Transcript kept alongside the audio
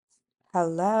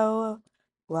Hello.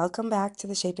 Welcome back to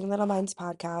the Shaping Little Minds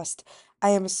podcast.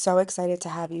 I am so excited to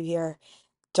have you here.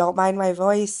 Don't mind my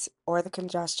voice or the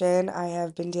congestion. I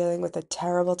have been dealing with a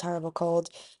terrible, terrible cold.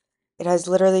 It has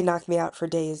literally knocked me out for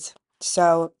days.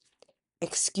 So,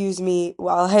 excuse me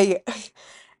while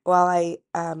I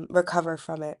recover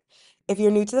from it. If you're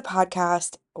new to the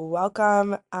podcast,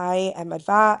 welcome. I am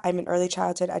Adva. I'm an early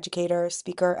childhood educator,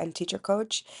 speaker, and teacher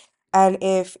coach. And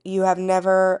if you have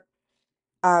never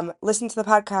listen to the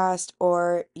podcast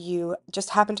or you just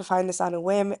happen to find this on a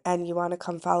whim and you want to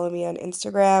come follow me on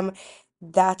Instagram,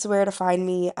 that's where to find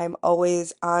me. I'm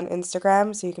always on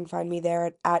Instagram, so you can find me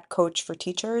there at Coach for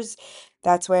Teachers.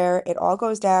 That's where it all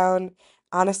goes down.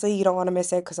 Honestly, you don't want to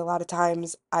miss it because a lot of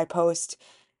times I post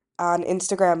on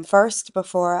Instagram first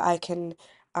before I can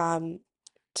um,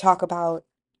 talk about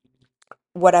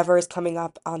whatever is coming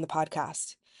up on the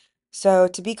podcast. So,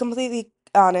 to be completely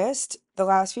honest, the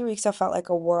last few weeks have felt like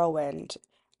a whirlwind.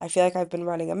 I feel like I've been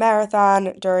running a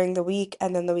marathon during the week,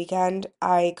 and then the weekend,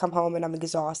 I come home and I'm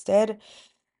exhausted.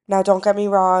 Now, don't get me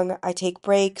wrong, I take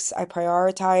breaks, I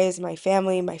prioritize my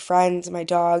family, my friends, my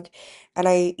dog, and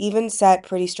I even set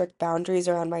pretty strict boundaries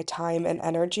around my time and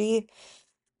energy.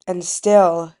 And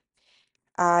still,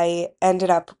 I ended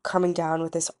up coming down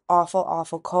with this awful,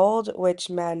 awful cold, which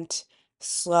meant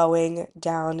slowing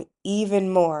down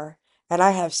even more. And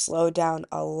I have slowed down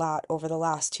a lot over the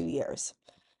last 2 years.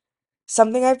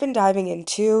 Something I've been diving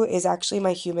into is actually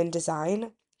my human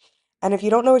design. And if you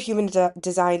don't know what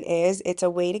design is, it's a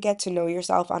way to get to know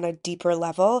yourself on a deeper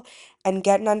level and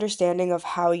get an understanding of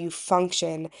how you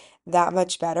function that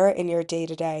much better in your day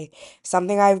to day.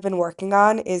 Something I've been working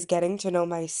on is getting to know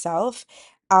myself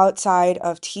outside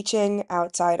of teaching,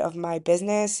 outside of my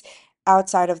business,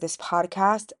 outside of this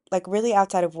podcast, like really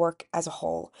outside of work as a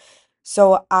whole.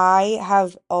 So I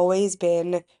have always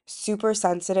been super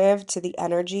sensitive to the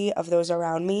energy of those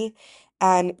around me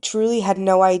and truly had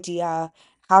no idea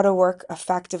how to work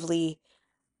effectively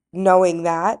knowing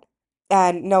that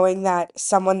and knowing that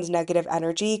someone's negative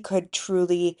energy could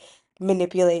truly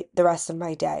manipulate the rest of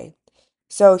my day.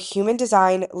 So, human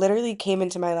design literally came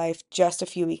into my life just a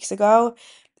few weeks ago,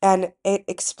 and it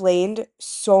explained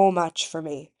so much for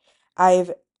me.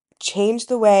 I've changed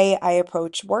the way I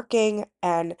approach working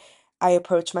and I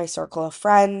approach my circle of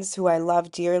friends who I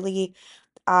love dearly.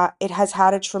 It has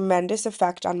had a tremendous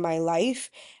effect on my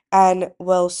life and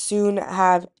will soon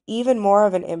have even more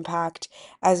of an impact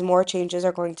as more changes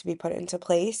are going to be put into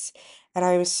place. And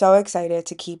I'm so excited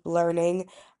to keep learning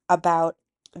about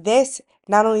this.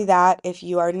 Not only that, if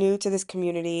you are new to this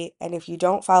community and if you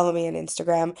don't follow me on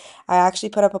Instagram, I actually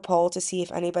put up a poll to see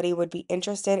if anybody would be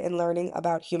interested in learning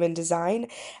about human design,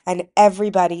 and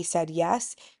everybody said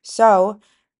yes. So,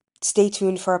 stay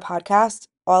tuned for a podcast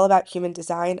all about human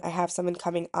design. I have someone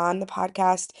coming on the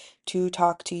podcast to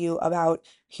talk to you about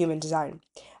human design.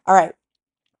 All right,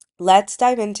 let's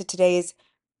dive into today's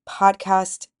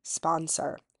podcast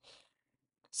sponsor.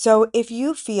 So, if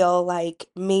you feel like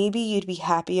maybe you'd be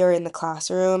happier in the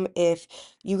classroom if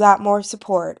you got more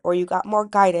support or you got more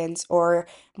guidance or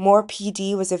more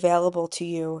PD was available to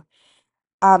you,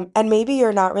 and maybe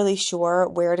you're not really sure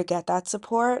where to get that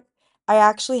support, I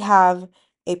actually have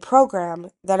a program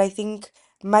that I think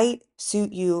might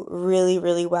suit you really,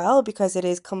 really well because it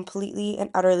is completely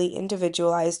and utterly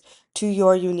individualized to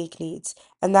your unique needs.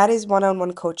 And that is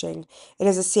one-on-one coaching. It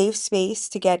is a safe space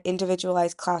to get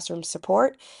individualized classroom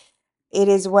support. It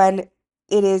is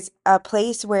a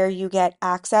place where you get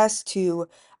access to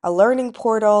a learning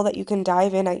portal that you can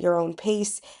dive in at your own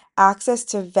pace, access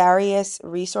to various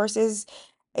resources,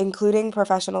 including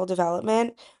professional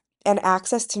development, and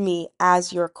access to me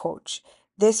as your coach.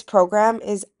 This program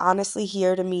is honestly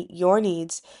here to meet your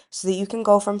needs so that you can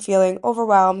go from feeling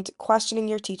overwhelmed, questioning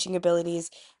your teaching abilities,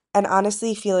 and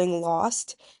honestly feeling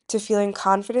lost to feeling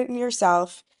confident in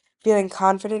yourself, feeling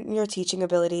confident in your teaching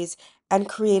abilities, and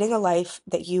creating a life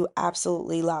that you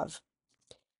absolutely love.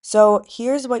 So,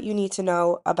 here's what you need to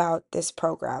know about this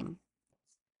program.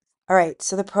 All right,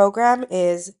 so the program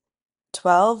is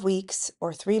 12 weeks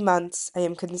or 3 months. I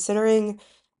am considering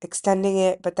extending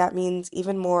it, but that means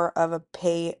even more of a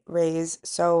pay raise.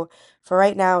 So for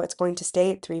right now, it's going to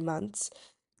stay at 3 months.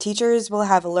 Teachers will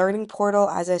have a learning portal,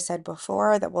 as I said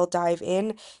before, that will dive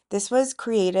in. This was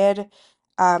created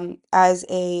as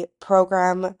a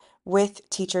program with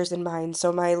teachers in mind.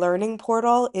 So my learning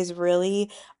portal is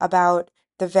really about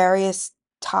the various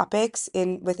topics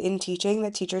in within teaching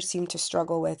that teachers seem to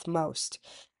struggle with most,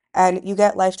 and you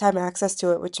get lifetime access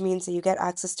to it, which means that you get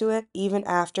access to it even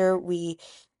after we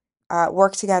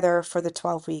work together for the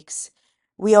 12 weeks.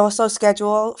 We also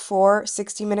schedule 4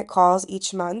 60-minute calls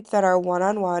each month that are one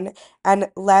on one and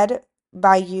led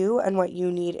by you and what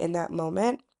you need in that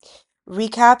moment.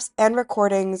 Recaps and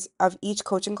recordings of each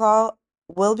coaching call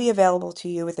will be available to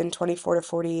you within 24 to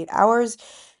 48 hours,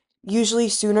 usually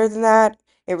sooner than that.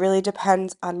 It really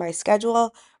depends on my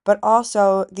schedule, but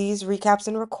also these recaps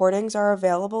and recordings are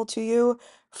available to you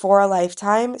for a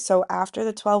lifetime. So after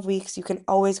the 12 weeks, you can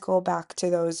always go back to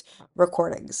those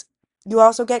recordings. You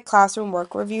also get classroom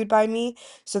work reviewed by me.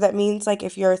 So that means, like,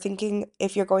 if you're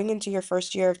going into your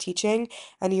first year of teaching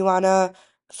and you want to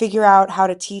figure out how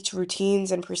to teach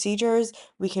routines and procedures,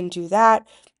 we can do that.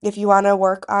 If you want to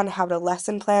work on how to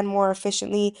lesson plan more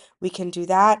efficiently, we can do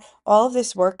that. All of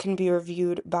this work can be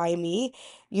reviewed by me.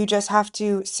 You just have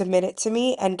to submit it to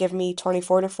me and give me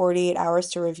 24 to 48 hours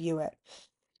to review it.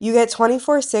 You get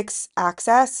 24/6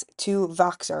 access to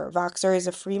Voxer. Voxer is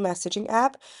a free messaging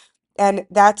app, and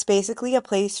that's basically a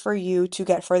place for you to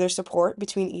get further support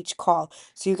between each call.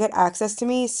 So you get access to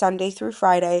me Sunday through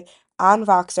Friday on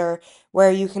Voxer,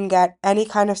 where you can get any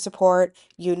kind of support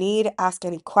you need, ask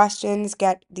any questions,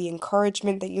 get the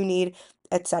encouragement that you need,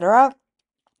 etc.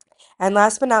 And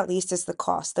last but not least is the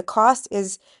cost. The cost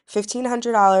is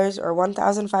 $1,500 or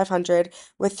 $1,500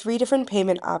 with three different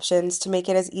payment options to make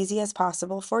it as easy as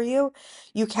possible for you.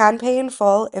 You can pay in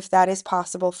full if that is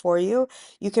possible for you.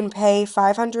 You can pay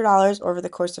 $500 over the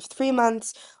course of 3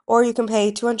 months, or you can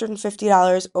pay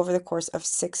 $250 over the course of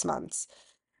 6 months.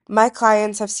 My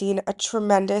clients have seen a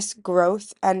tremendous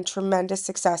growth and tremendous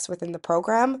success within the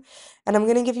program, and I'm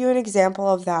going to give you an example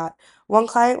of that. One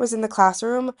client was in the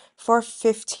classroom for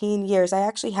 15 years. I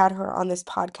actually had her on this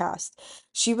podcast.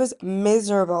 She was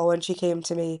miserable when she came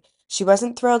to me. She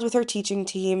wasn't thrilled with her teaching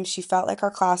team. She felt like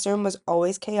her classroom was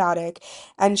always chaotic,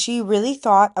 and she really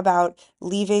thought about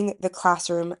leaving the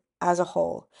classroom as a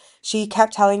whole. She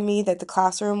kept telling me that the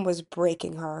classroom was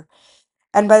breaking her.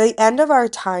 And by the end of our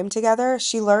time together,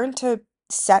 she learned to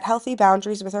set healthy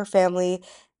boundaries with her family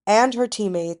and her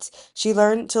teammates. She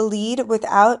learned to lead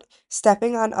without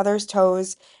stepping on others'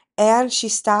 toes, and she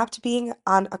stopped being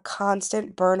on a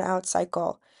constant burnout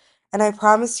cycle. And I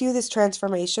promise you, this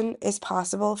transformation is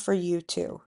possible for you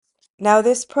too. Now,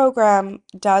 this program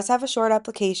does have a short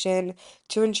application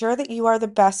to ensure that you are the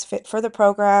best fit for the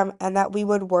program and that we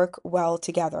would work well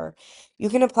together. You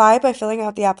can apply by filling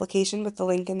out the application with the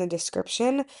link in the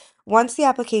description. Once the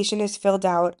application is filled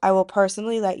out, I will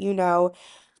personally let you know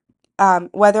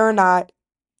whether or not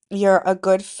you're a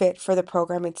good fit for the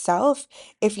program itself.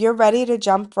 If you're ready to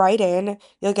jump right in,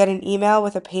 you'll get an email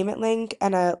with a payment link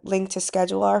and a link to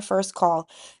schedule our first call.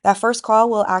 That first call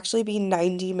will actually be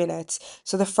 90 minutes.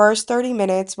 So the first 30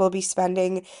 minutes we'll be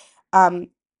spending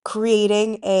um,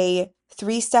 creating a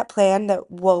three-step plan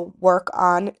that we'll work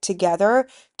on together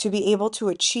to be able to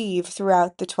achieve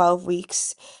throughout the 12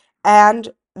 weeks. And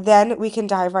then we can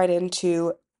dive right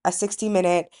into a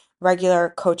 60-minute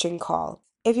regular coaching call.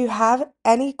 If you have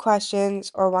any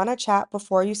questions or want to chat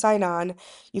before you sign on,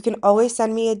 you can always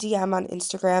send me a DM on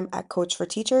Instagram at Coach for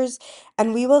Teachers,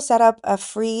 and we will set up a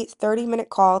free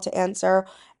 30-minute call to answer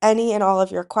any and all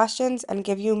of your questions and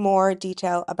give you more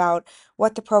detail about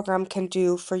what the program can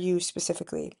do for you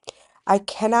specifically. I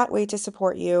cannot wait to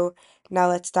support you. Now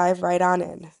let's dive right on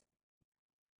in.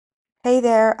 Hey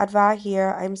there, Adva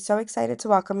here. I'm so excited to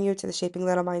welcome you to the Shaping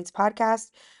Little Minds podcast,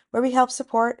 where we help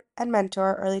support and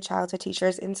mentor early childhood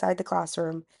teachers inside the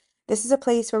classroom. This is a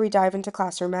place where we dive into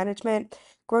classroom management,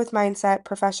 growth mindset,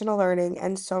 professional learning,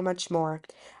 and so much more.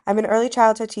 I'm an early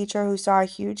childhood teacher who saw a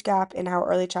huge gap in how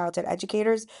early childhood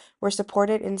educators were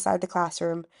supported inside the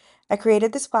classroom. I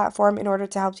created this platform in order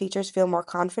to help teachers feel more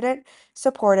confident,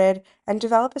 supported, and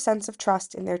develop a sense of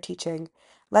trust in their teaching.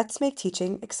 Let's make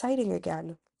teaching exciting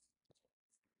again.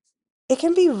 It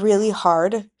can be really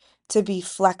hard to be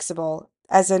flexible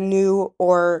as a new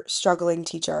or struggling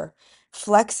teacher.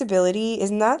 Flexibility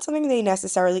is not something they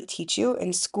necessarily teach you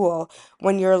in school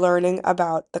when you're learning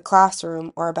about the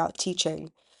classroom or about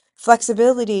teaching.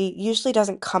 Flexibility usually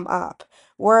doesn't come up.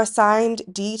 We're assigned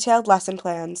detailed lesson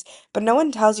plans, but no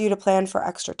one tells you to plan for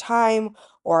extra time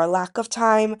or a lack of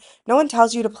time. No one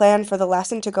tells you to plan for the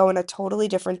lesson to go in a totally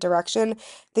different direction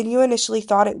than you initially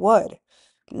thought it would.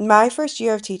 My first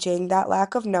year of teaching, that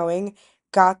lack of knowing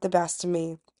got the best of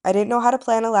me. I didn't know how to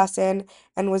plan a lesson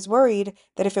and was worried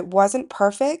that if it wasn't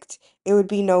perfect, it would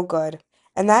be no good.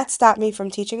 And that stopped me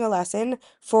from teaching a lesson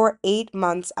for 8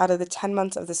 months out of the 10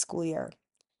 months of the school year.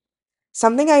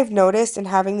 Something I've noticed in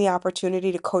having the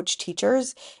opportunity to coach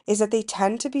teachers is that they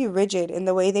tend to be rigid in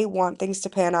the way they want things to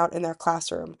pan out in their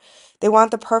classroom. They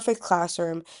want the perfect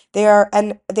classroom. They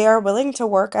are willing to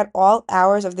work at all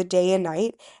hours of the day and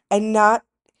night and not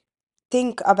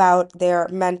think about their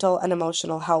mental and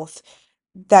emotional health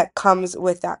that comes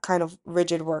with that kind of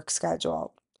rigid work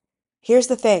schedule. Here's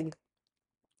the thing.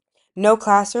 No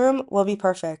classroom will be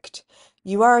perfect.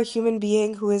 You are a human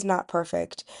being who is not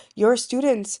perfect. Your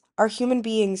students are human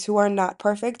beings who are not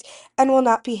perfect and will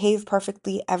not behave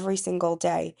perfectly every single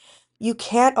day. You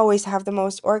can't always have the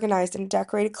most organized and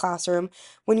decorated classroom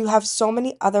when you have so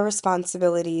many other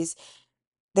responsibilities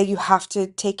that you have to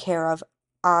take care of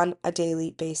on a daily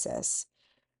basis.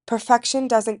 Perfection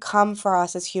doesn't come for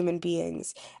us as human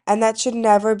beings, and that should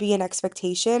never be an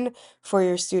expectation for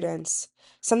your students.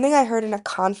 Something I heard in a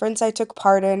conference I took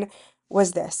part in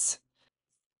was this.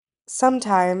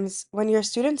 Sometimes, when your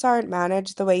students aren't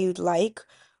managed the way you'd like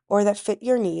or that fit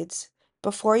your needs,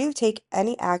 before you take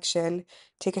any action,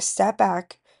 take a step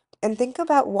back and think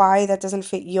about why that doesn't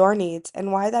fit your needs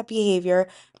and why that behavior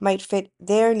might fit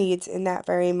their needs in that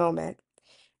very moment.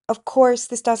 Of course,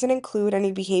 this doesn't include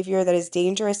any behavior that is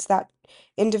dangerous to that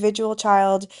individual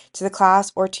child, to the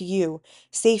class, or to you.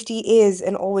 Safety is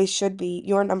and always should be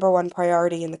your number one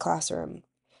priority in the classroom.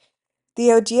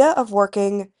 The idea of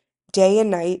working day and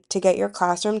night to get your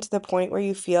classroom to the point where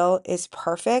you feel is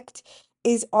perfect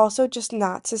is also just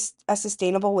not a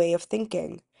sustainable way of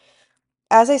thinking.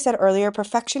 As I said earlier,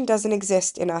 perfection doesn't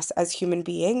exist in us as human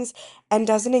beings and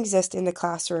doesn't exist in the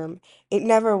classroom. It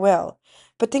never will.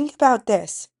 But think about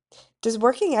this. Does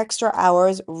working extra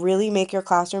hours really make your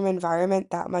classroom environment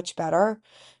that much better?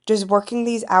 Does working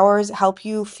these hours help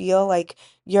you feel like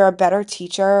you're a better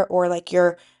teacher or like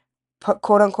you're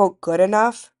quote unquote good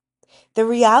enough? The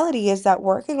reality is that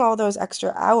working all those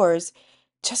extra hours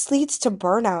just leads to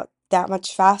burnout that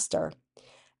much faster.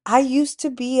 I used to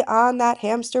be on that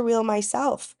hamster wheel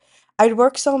myself. I'd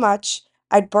work so much,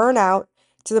 I'd burn out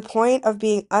to the point of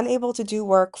being unable to do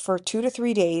work for 2 to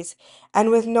 3 days and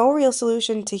with no real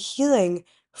solution to healing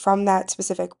from that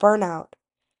specific burnout.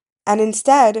 And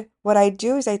instead, what I'd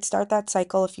do is I'd start that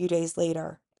cycle a few days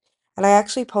later. And I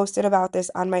actually posted about this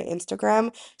on my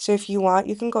Instagram. So if you want,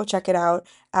 you can go check it out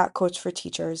at Coach for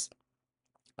Teachers.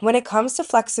 When it comes to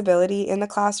flexibility in the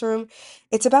classroom,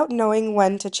 it's about knowing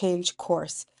when to change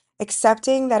course,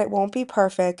 accepting that it won't be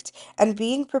perfect, and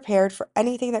being prepared for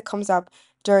anything that comes up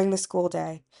during the school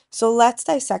day. So let's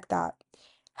dissect that.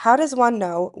 How does one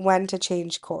know when to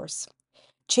change course?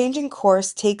 Changing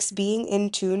course takes being in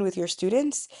tune with your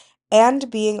students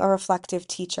and being a reflective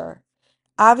teacher.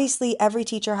 Obviously, every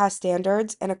teacher has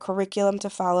standards and a curriculum to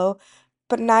follow,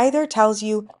 but neither tells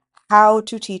you how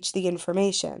to teach the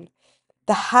information.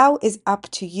 The how is up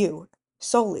to you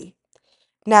solely.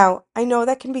 Now, I know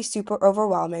that can be super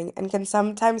overwhelming and can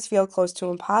sometimes feel close to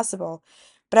impossible,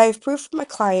 but I have proof from a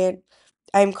client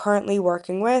I am currently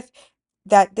working with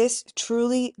that this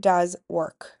truly does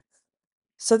work.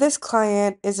 So, this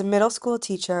client is a middle school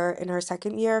teacher in her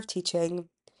second year of teaching,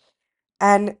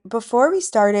 and before we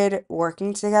started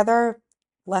working together,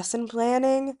 lesson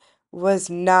planning was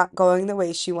not going the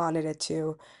way she wanted it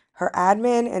to. Her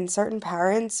admin and certain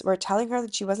parents were telling her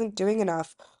that she wasn't doing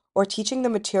enough or teaching the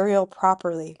material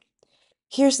properly.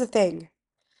 Here's the thing.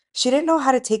 She didn't know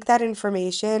how to take that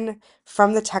information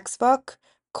from the textbook,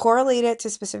 correlate it to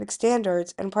specific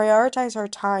standards, and prioritize her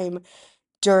time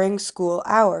during school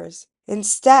hours.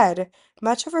 Instead,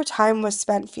 much of her time was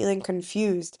spent feeling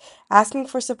confused, asking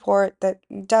for support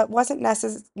that wasn't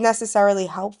necessarily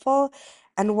helpful,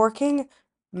 and working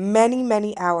many,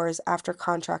 many hours after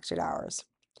contracted hours.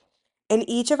 In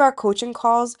each of our coaching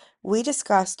calls, we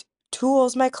discussed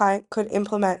tools my client could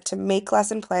implement to make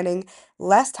lesson planning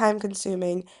less time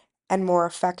consuming and more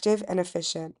effective and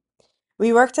efficient.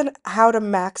 We worked on how to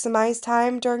maximize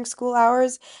time during school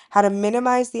hours, how to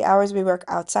minimize the hours we work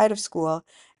outside of school,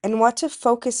 and what to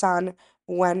focus on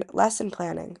when lesson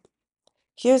planning.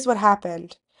 Here's what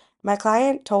happened. My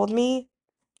client told me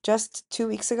just 2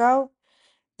 weeks ago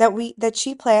that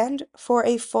she planned for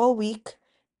a full week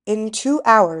in 2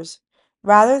 hours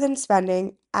rather than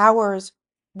spending hours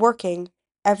working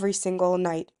every single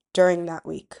night during that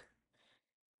week.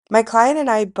 My client and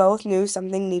I both knew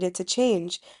something needed to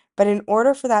change, but in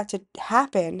order for that to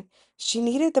happen, she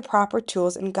needed the proper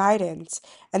tools and guidance,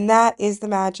 and that is the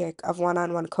magic of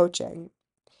one-on-one coaching.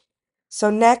 So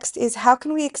next is how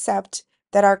can we accept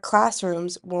that our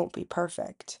classrooms won't be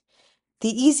perfect? The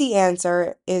easy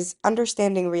answer is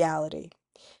understanding reality.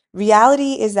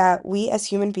 Reality is that we as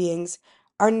human beings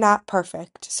are not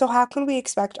perfect. So how can we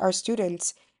expect our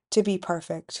students to be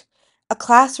perfect? A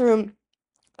classroom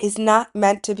is not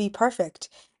meant to be perfect.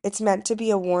 It's meant to be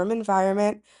a warm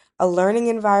environment, a learning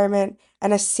environment,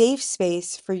 and a safe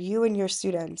space for you and your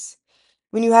students.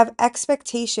 When you have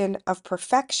expectation of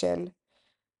perfection,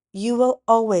 you will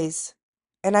always,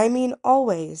 and I mean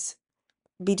always,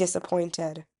 be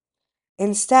disappointed.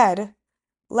 Instead,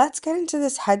 let's get into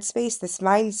this headspace, this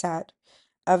mindset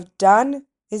of done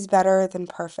is better than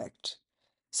perfect.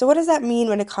 So, what does that mean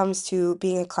when it comes to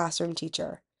being a classroom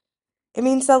teacher? It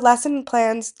means that lesson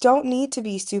plans don't need to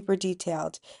be super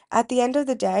detailed. At the end of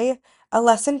the day, a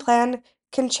lesson plan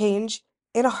can change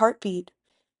in a heartbeat.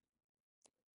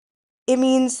 It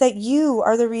means that you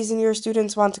are the reason your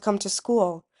students want to come to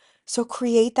school. So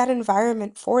create that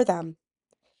environment for them.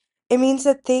 It means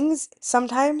that things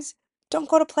sometimes don't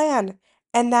go to plan,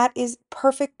 and that is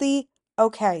perfectly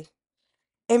okay.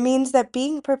 It means that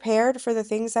being prepared for the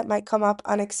things that might come up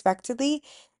unexpectedly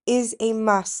is a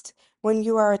must when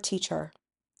you are a teacher.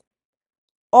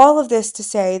 All of this to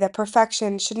say that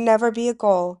perfection should never be a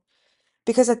goal,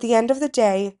 because at the end of the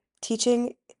day,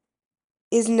 teaching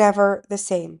is never the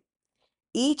same.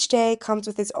 Each day comes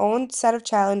with its own set of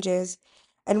challenges,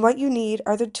 and what you need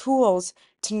are the tools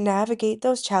to navigate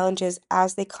those challenges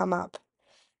as they come up.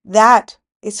 That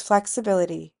is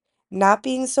flexibility, not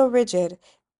being so rigid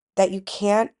that you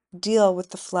can't deal with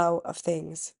the flow of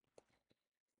things.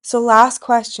 So, last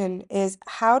question is,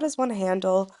 how does one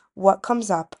handle what comes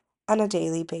up on a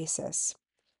daily basis?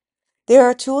 There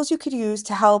are tools you could use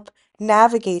to help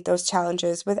navigate those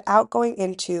challenges without going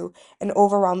into an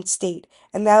overwhelmed state.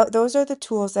 And those are the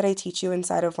tools that I teach you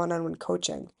inside of one on one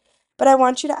coaching. But I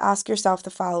want you to ask yourself the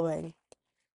following: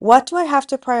 what do I have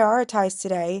to prioritize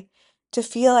today to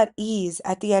feel at ease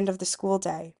at the end of the school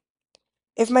day?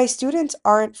 If my students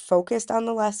aren't focused on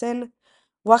the lesson,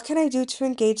 what can I do to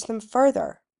engage them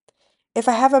further? If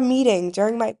I have a meeting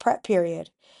during my prep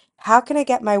period, how can I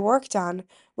get my work done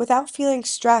without feeling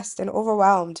stressed and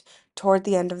overwhelmed toward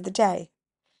the end of the day?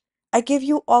 I give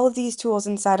you all of these tools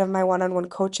inside of my one on one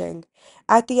coaching.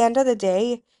 At the end of the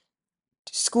day,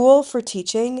 school for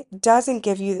teaching doesn't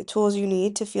give you the tools you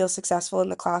need to feel successful in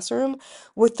the classroom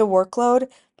with the workload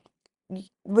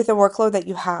that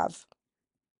you have.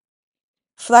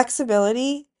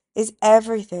 Flexibility is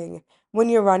everything when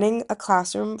you're running a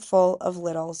classroom full of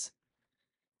littles.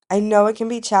 I know it can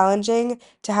be challenging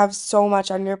to have so much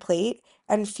on your plate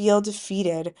and feel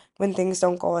defeated when things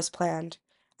don't go as planned.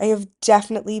 I have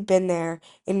definitely been there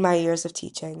in my years of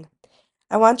teaching.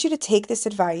 I want you to take this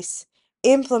advice,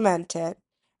 implement it,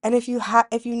 and if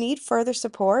you need further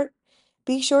support,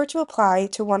 be sure to apply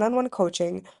to one-on-one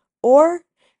coaching or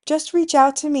just reach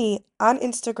out to me on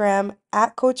Instagram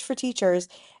at Coach for Teachers,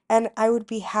 and I would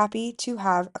be happy to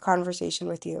have a conversation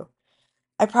with you.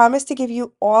 I promise to give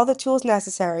you all the tools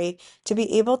necessary to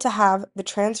be able to have the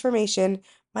transformation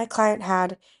my client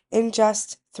had in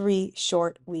just 3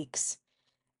 short weeks.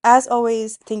 As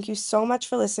always, thank you so much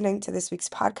for listening to this week's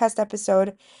podcast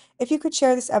episode. If you could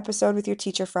share this episode with your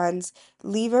teacher friends,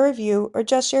 leave a review, or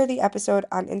just share the episode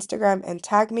on Instagram and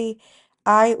tag me,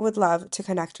 I would love to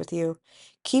connect with you.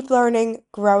 Keep learning,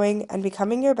 growing, and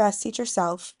becoming your best teacher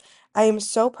self. I am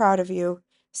so proud of you.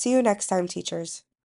 See you next time, teachers.